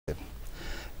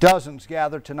Dozens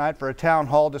gathered tonight for a town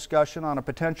hall discussion on a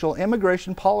potential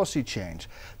immigration policy change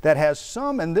that has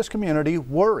some in this community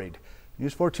worried.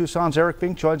 News 4 Tucson's Eric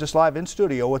Fink joins us live in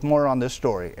studio with more on this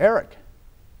story. Eric.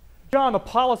 John, the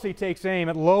policy takes aim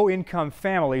at low-income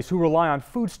families who rely on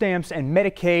food stamps and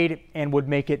Medicaid and would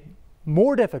make it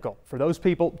more difficult for those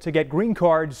people to get green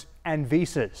cards and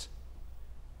visas.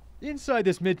 Inside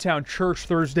this Midtown church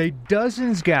Thursday,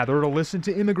 dozens gather to listen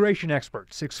to immigration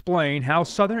experts explain how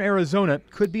southern Arizona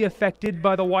could be affected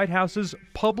by the White House's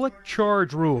public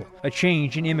charge rule, a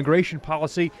change in immigration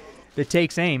policy that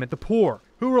takes aim at the poor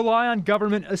who rely on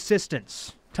government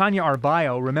assistance. Tanya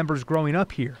Arbayo remembers growing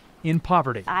up here in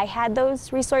poverty. I had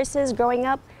those resources growing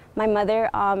up. My mother,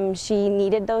 she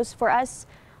needed those for us.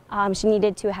 She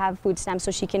needed to have food stamps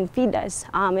so she can feed us.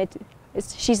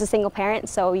 She's a single parent,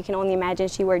 so you can only imagine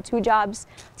she worked 2 jobs,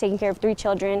 taking care of 3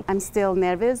 children. I'm still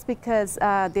nervous because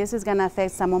this is going to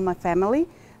affect some of my family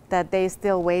that they're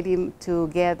still waiting to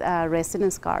get a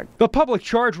residence card. The public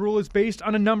charge rule is based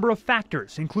on a number of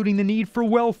factors, including the need for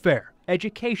welfare,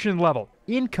 education level,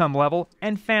 income level,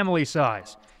 and family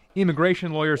size.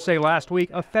 Immigration lawyers say last week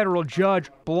a federal judge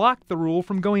blocked the rule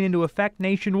from going into effect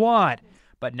nationwide.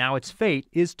 But now its fate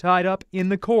is tied up in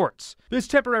the courts. This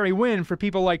temporary win for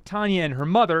people like Tanya and her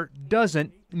mother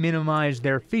doesn't minimize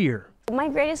their fear. My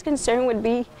greatest concern would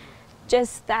be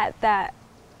just that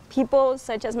people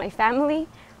such as my family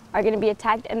are going to be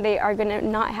attacked and they are going to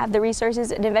not have the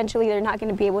resources, and eventually they're not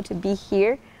going to be able to be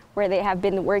here where they have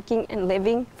been working and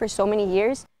living for so many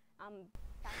years.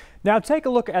 Now take a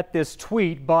look at this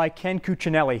tweet by Ken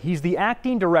Cuccinelli. He's the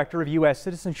acting director of U.S.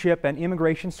 Citizenship and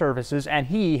Immigration Services, and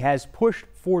he has pushed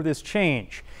for this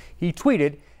change. He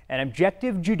tweeted, "An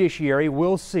objective judiciary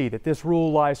will see that this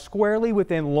rule lies squarely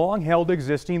within long-held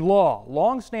existing law.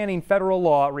 Long-standing federal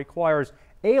law requires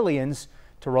aliens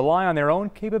to rely on their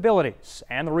own capabilities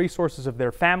and the resources of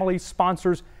their families,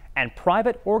 sponsors, and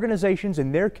private organizations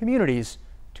in their communities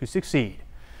to succeed."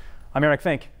 I'm Eric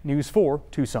Fink, News 4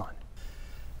 Tucson.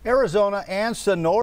 Arizona and Sonora